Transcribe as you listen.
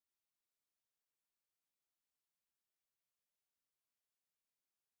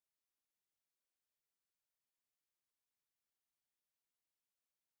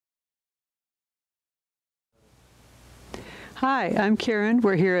Hi, I'm Karen.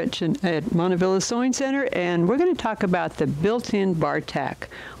 We're here at Montavilla Sewing Center, and we're going to talk about the built-in Bartack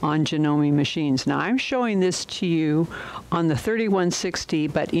on Janome machines. Now, I'm showing this to you on the 3160,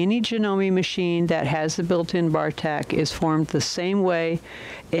 but any Janome machine that has the built-in Bartack is formed the same way,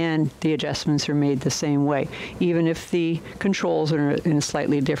 and the adjustments are made the same way, even if the controls are in a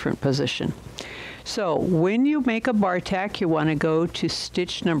slightly different position. So when you make a Bartack, you want to go to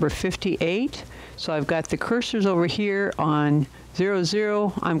stitch number 58. So I've got the cursors over here on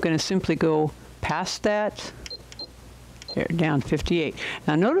 00. I'm going to simply go past that, there, down 58.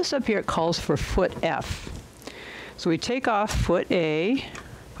 Now notice up here it calls for foot F. So we take off foot A,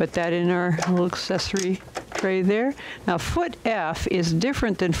 put that in our little accessory tray there. Now foot F is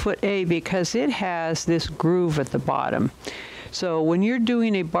different than foot A because it has this groove at the bottom. So when you're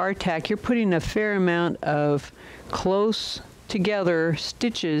doing a Bartack, you're putting a fair amount of close together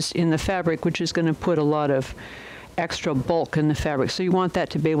stitches in the fabric, which is going to put a lot of extra bulk in the fabric. So you want that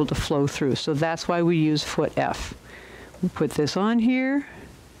to be able to flow through. So that's why we use foot F. We put this on here,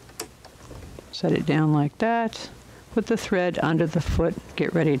 set it down like that, put the thread under the foot,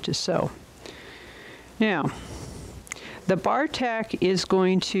 get ready to sew. Now, the Bartack is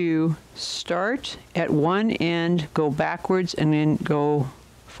going to start at one end, go backwards, and then go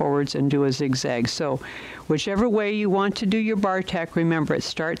forwards and do a zigzag. So whichever way you want to do your Bartack, remember it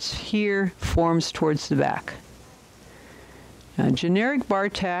starts here, forms towards the back. Now, generic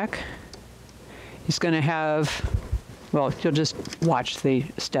Bartack is going to have, well, you'll just watch the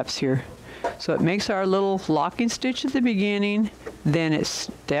steps here. So it makes our little locking stitch at the beginning, then it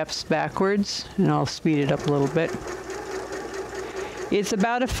steps backwards, and I'll speed it up a little bit. It's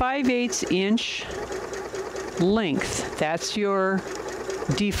about a 5/8 inch length. That's your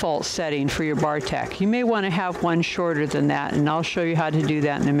default setting for your Bartack. You may want to have one shorter than that, and I'll show you how to do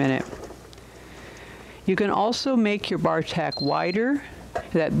that in a minute. You can also make your Bartack wider.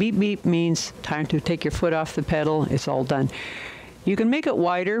 That beep beep means time to take your foot off the pedal. It's all done. You can make it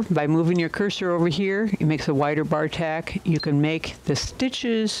wider by moving your cursor over here. It makes a wider Bartack. You can make the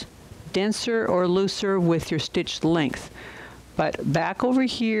stitches denser or looser with your stitch length. But back over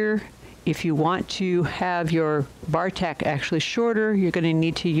here, if you want to have your Bartack actually shorter, you're going to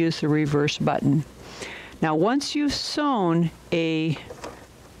need to use the reverse button. Now, once you've sewn a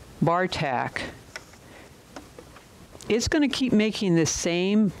Bartack, it's going to keep making the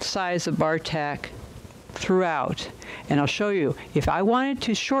same size of Bartack throughout. And I'll show you, if I wanted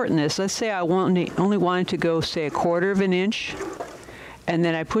to shorten this, let's say I only wanted to go, say, 1/4 of an inch, and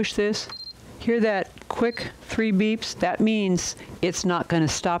then I push this, hear that quick 3 beeps? That means it's not going to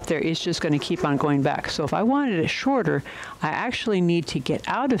stop there. It's just going to keep on going back. So if I wanted it shorter, I actually need to get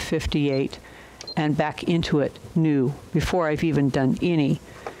out of 58 and back into it new before I've even done any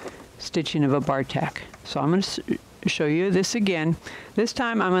stitching of a Bartack. So I'm going to show you this again. This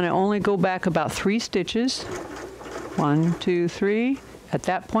time I'm going to only go back about 3 stitches. 1, 2, 3. At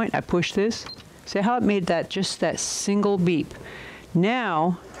that point I push this. See how it made that, just that single beep.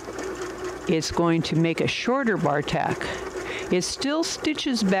 Now it's going to make a shorter Bartack. It still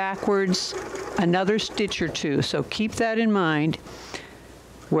stitches backwards another stitch or 2, so keep that in mind.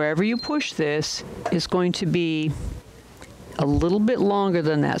 Wherever you push this is going to be a little bit longer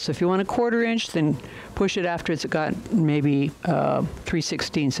than that. So if you want a 1/4 inch, then push it after it's got maybe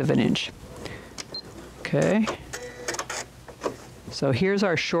 3/16 of an inch. Okay. So here's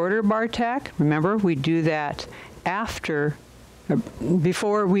our shorter Bartack. Remember, we do that after,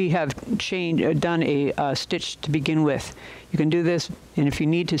 before we have done a stitch to begin with. You can do this, and if you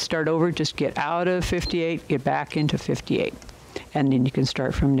need to start over, just get out of 58, get back into 58, and then you can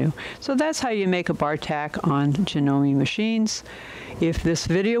start from new. So that's how you make a Bartack on Janome machines. If this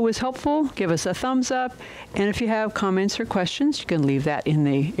video was helpful, give us a thumbs up, and if you have comments or questions, you can leave that in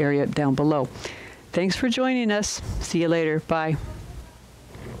the area down below. Thanks for joining us. See you later. Bye.